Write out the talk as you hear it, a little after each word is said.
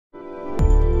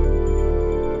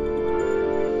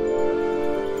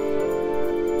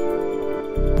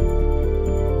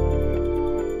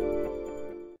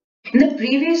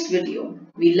previous video,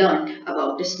 we learned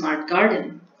about a smart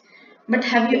garden. But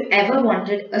have you ever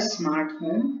wanted a smart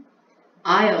home?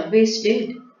 I always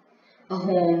did. A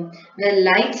home where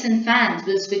lights and fans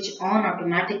will switch on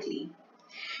automatically.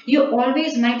 You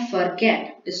always might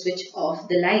forget to switch off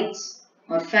the lights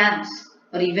or fans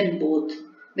or even both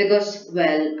because,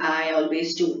 well, I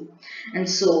always do. And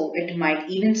so it might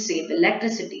even save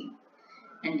electricity.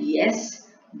 And yes,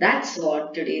 that's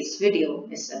what today's video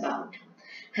is about.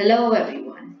 Hello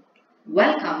everyone.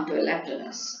 Welcome to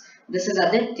Electrolus. This is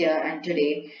Aditya and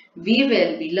today we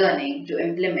will be learning to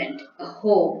implement a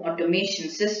home automation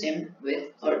system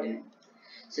with Arduino.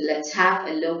 So let's have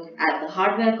a look at the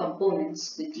hardware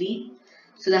components quickly.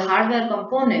 So the hardware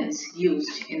components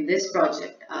used in this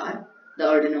project are the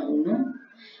Arduino Uno,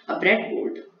 a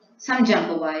breadboard, some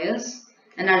jumper wires,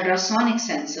 an ultrasonic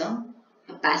sensor,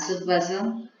 a passive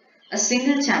buzzer, a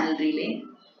single channel relay,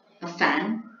 a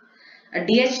fan, a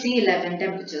DHT11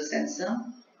 temperature sensor,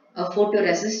 a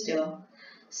photoresistor,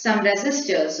 some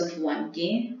resistors of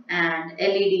 1K and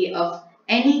LED of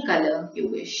any color you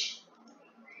wish.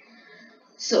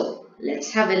 So let's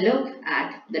have a look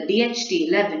at the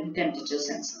DHT11 temperature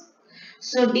sensor.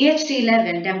 So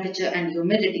DHT11 temperature and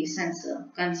humidity sensor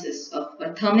consists of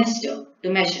a thermistor to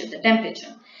measure the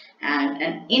temperature and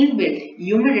an inbuilt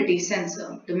humidity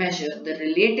sensor to measure the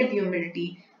relative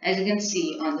humidity, as you can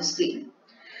see on the screen.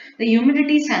 The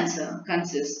humidity sensor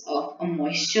consists of a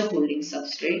moisture holding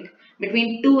substrate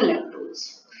between two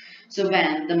electrodes. So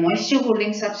when the moisture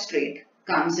holding substrate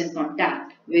comes in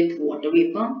contact with water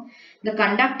vapor, the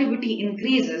conductivity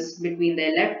increases between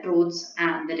the electrodes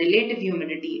and the relative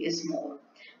humidity is more.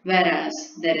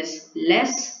 Whereas there is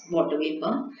less water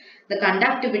vapor, the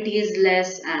conductivity is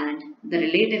less and the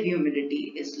relative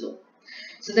humidity is low.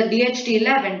 So the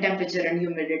DHT11 temperature and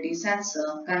humidity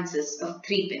sensor consists of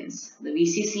 3 pins. The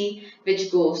VCC,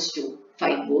 which goes to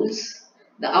 5 volts,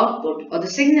 the output or the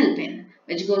signal pin,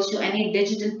 which goes to any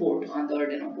digital port on the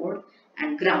Arduino board,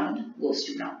 and ground goes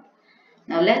to ground.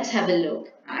 Now let's have a look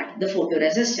at the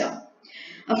photoresistor.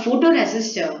 A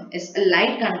photoresistor is a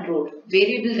light controlled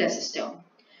variable resistor.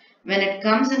 When it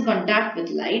comes in contact with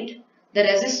light, the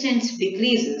resistance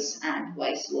decreases and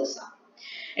vice versa.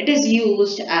 It is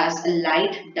used as a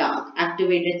light-dark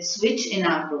activated switch in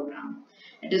our program.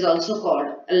 It is also called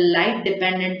a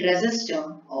light-dependent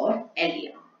resistor or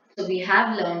LDR. So we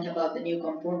have learned about the new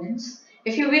components.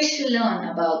 If you wish to learn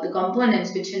about the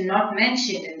components which are not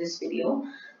mentioned in this video,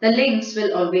 the links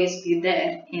will always be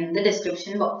there in the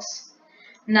description box.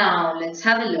 Now let's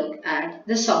have a look at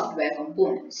the software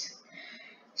components.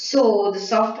 So the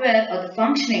software or the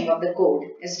functioning of the code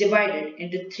is divided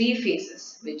into 3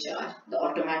 phases, which are the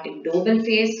automatic doorbell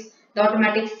phase, the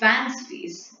automatic fans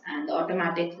phase, and the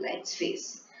automatic lights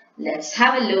phase. Let's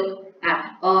have a look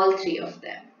at all 3 of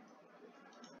them.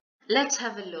 Let's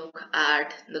have a look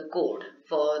at the code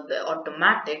for the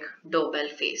automatic doorbell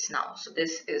phase now. So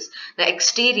this is the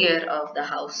exterior of the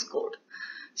house code.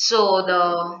 So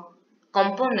the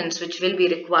components which will be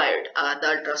required are the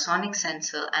ultrasonic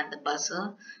sensor and the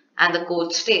buzzer, and the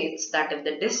code states that if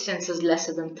the distance is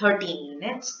lesser than 13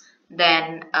 units,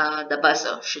 then the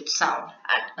buzzer should sound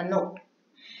at a note.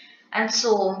 And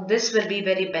so this will be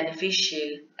very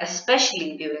beneficial,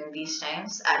 especially during these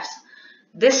times, as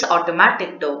this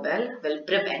automatic doorbell will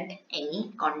prevent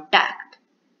any contact.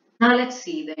 Now let's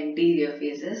see the interior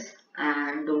phases,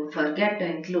 and don't forget to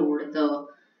include the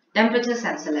temperature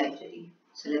sensor library.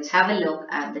 So let's have a look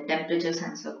at the temperature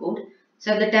sensor code.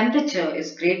 So if the temperature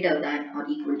is greater than or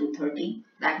equal to 30,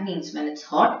 that means when it's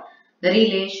hot, the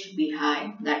relay should be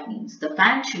high. That means the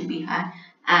fan should be high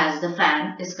as the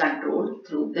fan is controlled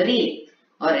through the relay,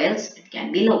 or else it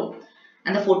can be low.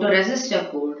 And the photoresistor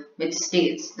code, which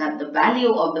states that the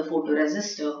value of the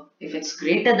photoresistor, if it's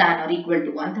greater than or equal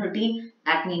to 130,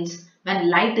 that means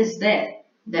when light is there,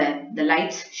 then the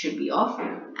lights should be off,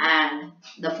 and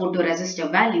the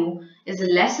photoresistor value is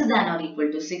lesser than or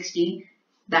equal to 60.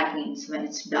 That means when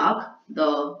it's dark,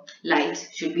 the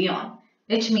lights should be on,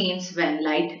 which means when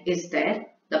light is there,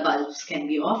 the bulbs can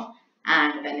be off,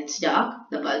 and when it's dark,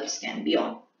 the bulbs can be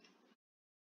on.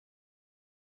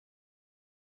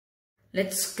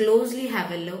 Let's closely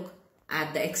have a look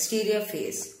at the exterior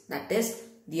phase, that is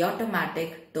the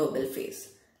automatic doorbell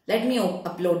phase. Let me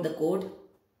upload the code.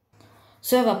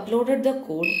 So I've uploaded the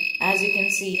code. As you can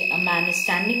see, a man is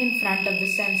standing in front of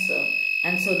the sensor,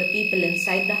 and so the people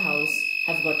inside the house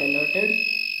have got alerted.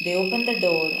 They open the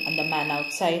door and the man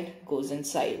outside goes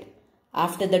inside.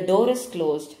 After the door is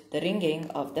closed, the ringing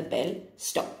of the bell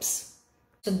stops.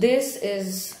 So this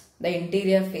is the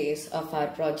interior phase of our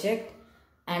project,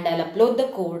 and I'll upload the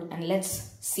code and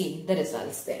let's see the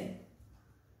results then.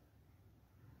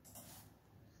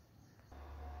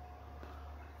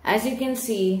 As you can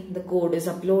see, the code is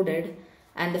uploaded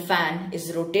and the fan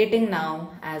is rotating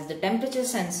now as the temperature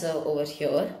sensor over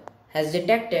here has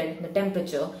detected the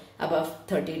temperature above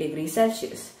 30 degrees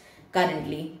Celsius.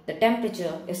 Currently, the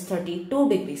temperature is 32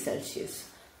 degrees Celsius.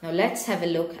 Now let's have a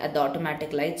look at the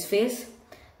automatic lights phase.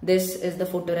 This is the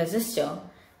photoresistor.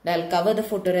 I'll cover the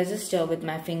photoresistor with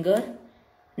my finger.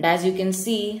 And as you can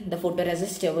see, the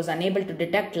photoresistor was unable to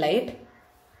detect light.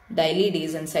 The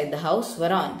LEDs inside the house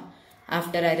were on.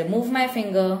 After I remove my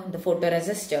finger, the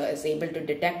photoresistor is able to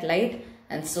detect light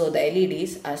and so the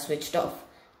LEDs are switched off.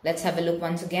 Let's have a look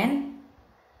once again.